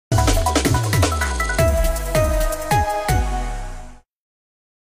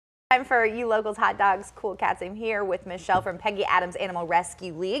Time for You Locals Hot Dogs, Cool Cats. I'm here with Michelle from Peggy Adams Animal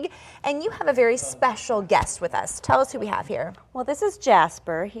Rescue League, and you have a very special guest with us. Tell us who we have here. Well, this is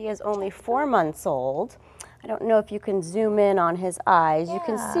Jasper. He is only 4 months old. I don't know if you can zoom in on his eyes. You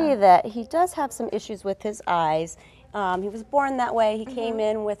can see that he does have some issues with his eyes. He was born that way. He came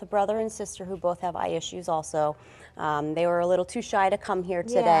in with a brother and sister who both have eye issues also. They were a little too shy to come here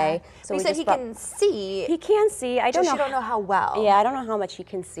today. So you said he can see. He can see. I don't know. You don't know how well. Yeah, I don't know how much he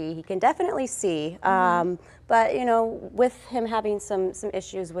can see. He can definitely see. But, you know, with him having some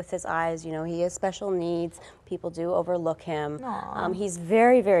issues with his eyes, you know, he has special needs. People do overlook him. He's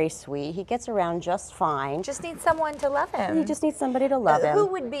very, very sweet. He gets around just fine. Just needs someone to love him. He just needs somebody to love him. Who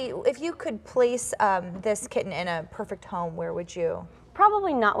would be, if you could place this kitten in a perfect home, where would you?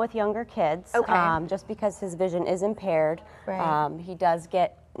 Probably not with younger kids, Okay. just because his vision is impaired. Right. He does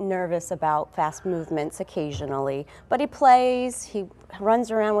get nervous about fast movements occasionally, but he plays, he runs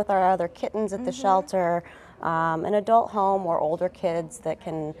around with our other kittens at the shelter, an adult home or older kids that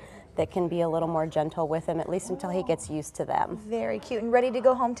can be a little more gentle with him, at least until he gets used to them. Very cute. And ready to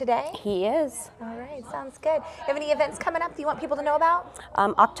go home today? He is. All right, sounds good. Have any events coming up you want people to know about?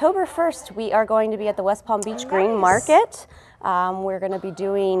 October 1st, we are going to be at the West Palm Beach Green Market. We're going to be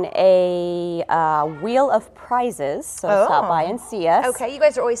doing a wheel of prizes, so stop by and see us. Okay, you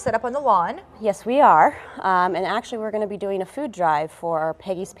guys are always set up on the lawn. Yes, we are. And actually, we're going to be doing a food drive for our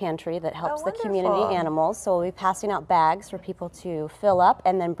Peggy's Pantry that helps the community animals. So we'll be passing out bags for people to fill up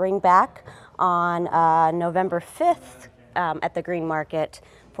and then bring back on November 5th at the Green Market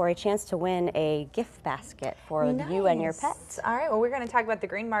for a chance to win a gift basket for you and your pets. All right, well, we're going to talk about the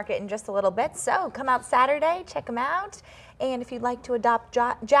Green Market in just a little bit. So come out Saturday, check them out. And if you'd like to adopt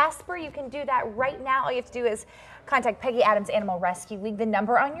Jasper, you can do that right now. All you have to do is contact Peggy Adams Animal Rescue League. The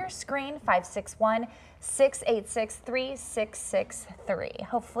number on your screen, 561-686-3663.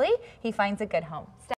 Hopefully, he finds a good home.